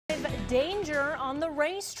Danger on the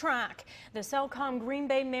racetrack. The Cellcom Green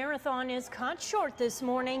Bay Marathon is cut short this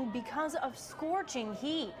morning because of scorching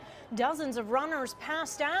heat. Dozens of runners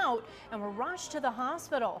passed out and were rushed to the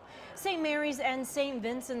hospital. St. Mary's and St.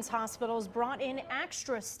 Vincent's hospitals brought in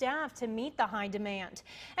extra staff to meet the high demand.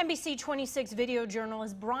 NBC26 video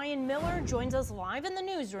journalist Brian Miller joins us live in the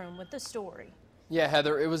newsroom with the story. Yeah,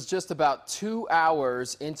 Heather, it was just about 2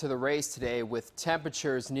 hours into the race today with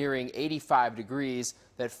temperatures nearing 85 degrees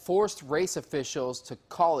that forced race officials to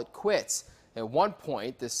call it quits. At one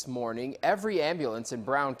point this morning, every ambulance in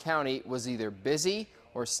Brown County was either busy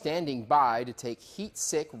or standing by to take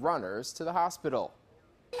heat-sick runners to the hospital.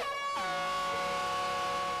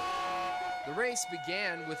 The race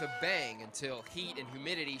began with a bang until heat and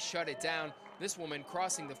humidity shut it down. This woman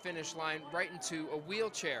crossing the finish line right into a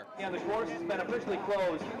wheelchair. Yeah, the course has been officially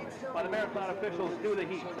closed by the marathon officials due to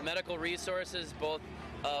heat. Medical resources, both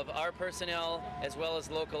of our personnel as well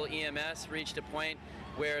as local EMS, reached a point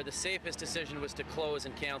where the safest decision was to close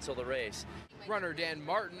and cancel the race. Runner Dan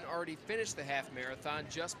Martin already finished the half marathon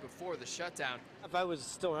just before the shutdown. If I was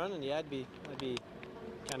still running, yeah, I'd be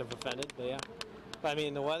kind of offended, but yeah. But I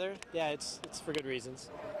mean, the weather, yeah, it's for good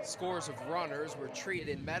reasons. Scores of runners were treated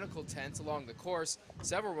in medical tents along the course,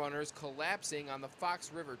 several runners collapsing on the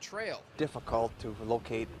Fox River Trail. Difficult to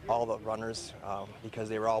locate all the runners because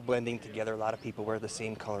they were all blending together. A lot of people wear the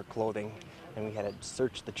same color clothing, and we had to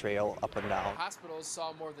search the trail up and down. Hospitals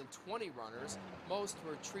saw more than 20 runners. Most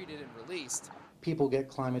were treated and released. People get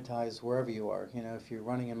climatized wherever you are. You know, if you're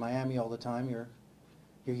running in Miami all the time, you're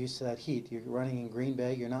used to that heat. You're running in Green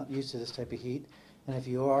Bay, you're not used to this type of heat. And if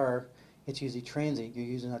you are, it's usually transient. You're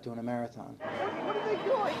usually not doing a marathon. What are they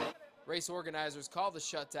doing? Race organizers called the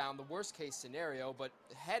shutdown the worst-case scenario, but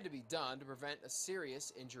it had to be done to prevent a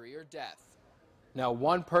serious injury or death. Now,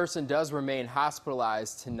 one person does remain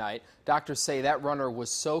hospitalized tonight. Doctors say that runner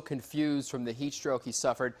was so confused from the heat stroke he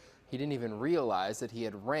suffered, he didn't even realize that he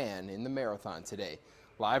had ran in the marathon today.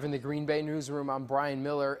 Live in the Green Bay newsroom, I'm Brian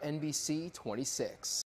Miller, NBC26.